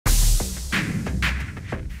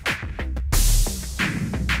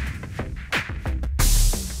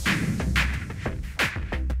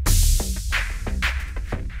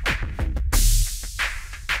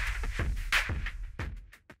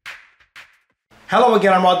Hello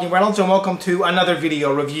again, I'm Rodney Reynolds and welcome to another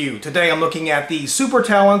video review. Today I'm looking at the Super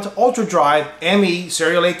Talent UltraDrive ME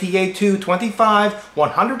Serial SATA-II 25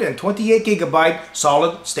 128GB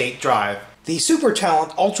solid state drive. The Super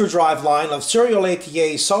Talent UltraDrive line of Serial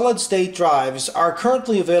SATA solid state drives are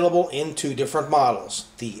currently available in two different models,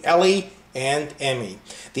 the LE and ME.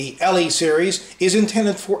 The LE series is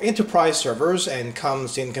intended for enterprise servers and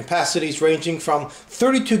comes in capacities ranging from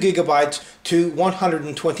 32GB to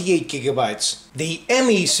 128GB. The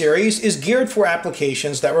ME series is geared for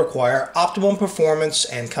applications that require optimum performance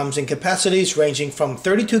and comes in capacities ranging from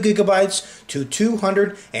 32GB to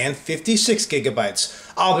 256GB.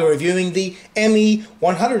 I'll be reviewing the ME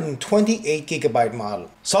 128GB model.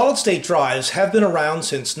 Solid-state drives have been around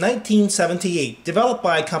since 1978, developed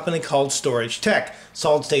by a company called Storage Tech.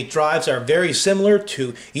 Solid-state drives are very similar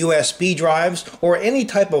to USB drives or any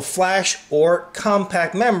type of flash or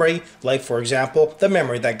compact memory, like for example the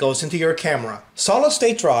memory that goes into your camera.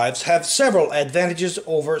 Solid-state drives have several advantages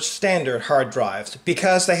over standard hard drives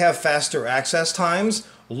because they have faster access times,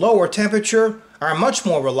 lower temperature, are much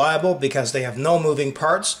more reliable because they have no moving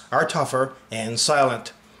parts, are tougher, and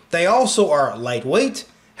silent. They also are lightweight,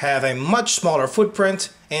 have a much smaller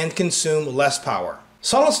footprint, and consume less power.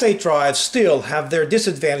 Solid-state drives still have their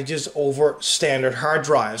disadvantages over standard hard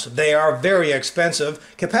drives. They are very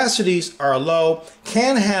expensive, capacities are low,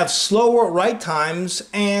 can have slower write times,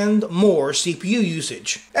 and more CPU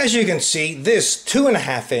usage. As you can see, this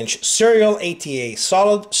 2.5-inch Serial SATA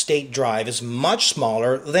solid-state drive is much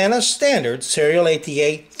smaller than a standard Serial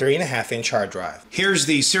SATA 3.5-inch hard drive. Here's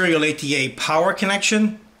the Serial SATA power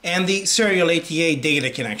connection and the Serial SATA data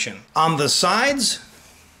connection. On the sides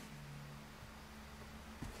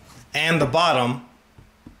and the bottom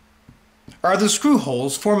are the screw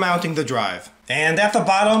holes for mounting the drive. And at the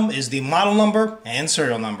bottom is the model number and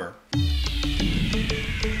serial number.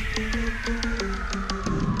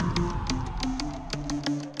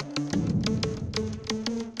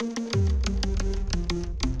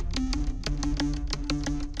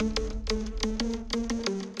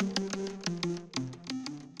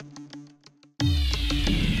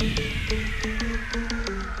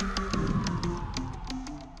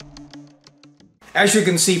 As you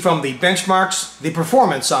can see from the benchmarks, the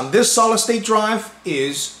performance on this solid-state drive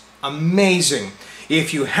is amazing.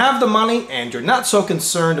 If you have the money and you're not so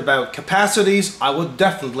concerned about capacities, I would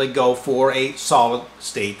definitely go for a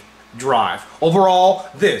solid-state drive. Overall,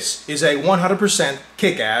 this is a 100%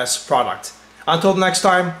 kick-ass product. Until next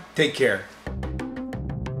time, take care.